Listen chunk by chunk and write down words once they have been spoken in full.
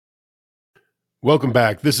Welcome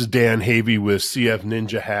back. This is Dan Havey with CF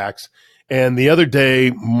Ninja Hacks. And the other day,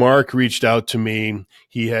 Mark reached out to me.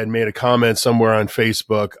 He had made a comment somewhere on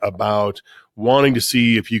Facebook about wanting to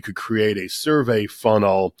see if you could create a survey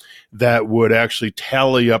funnel that would actually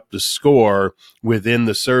tally up the score within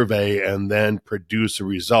the survey and then produce a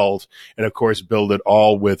result. And of course, build it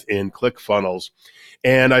all within ClickFunnels.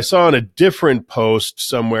 And I saw in a different post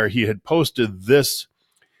somewhere he had posted this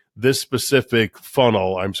specific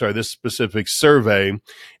this specific survey.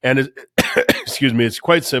 And excuse me, it's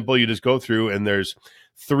quite simple. You just go through and there's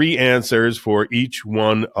 3 answers for each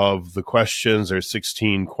one of the questions. There's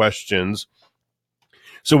 16 questions.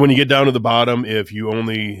 So when you get down to the bottom, if you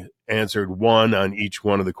only answered 1 on each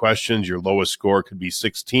one of the questions, your lowest score could be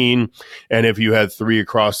 16. And if you had 3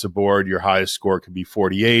 across the board, your highest score could be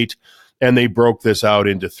 48. And they broke this out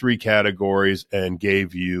into 3 categories and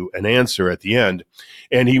gave you an answer at the end.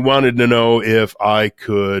 And he wanted to know if I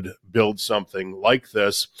could build something like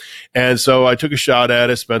this. And so I took a shot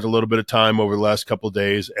at it, spent a little bit of time over the last couple of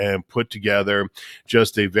days and put together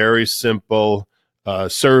just a very simple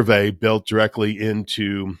survey built directly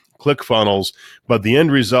into ClickFunnels. But the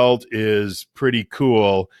end result is pretty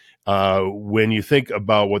cool when you think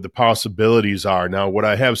about what the possibilities are. Now, what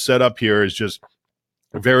I have set up here is just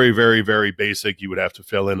very, very, very basic. You would have to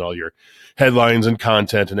fill in all your headlines and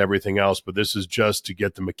content and everything else, but this is just to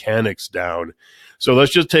get the mechanics down. So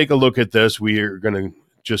let's just take a look at this. We are going to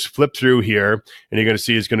just flip through here, and you're going to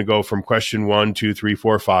see it's going to go from question 1, 2, 3,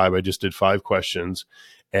 4, 5. I just did 5 questions.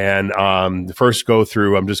 And the first go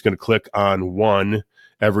through, I'm just going to click on 1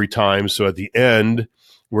 every time. So at the end,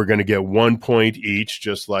 we're going to get 1 point each,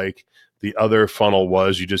 just like the other funnel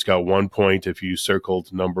was. You just got 1 point if you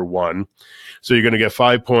circled number 1. So you're going to get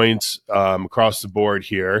 5 points across the board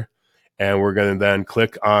here. And we're going to then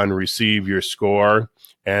click on receive your score.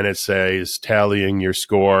 And it says tallying your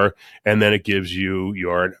score. And then it gives you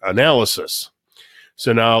your analysis.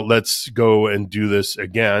 So now let's go and do this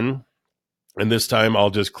again. And this time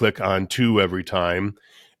I'll just click on 2 every time.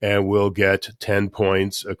 And we'll get 10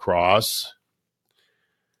 points across.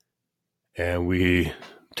 And we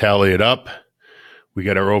tally it up. We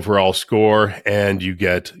get our overall score, and you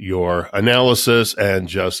get your analysis. And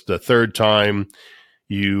just the third time,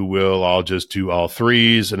 I'll just do all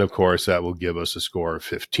 3s. And of course, that will give us a score of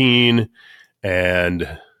 15.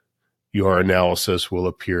 And your analysis will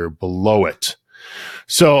appear below it.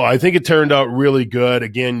 So I think it turned out really good.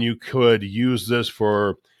 Again, you could use this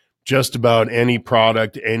for just about any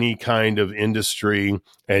product, any kind of industry,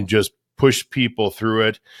 and just push people through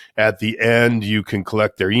it. At the end, you can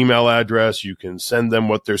collect their email address. You can send them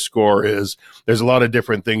what their score is. There's a lot of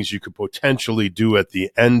different things you could potentially do at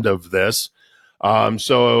the end of this.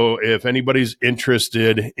 So if anybody's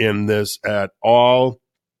interested in this at all,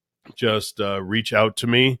 just reach out to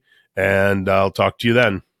me and I'll talk to you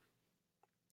then.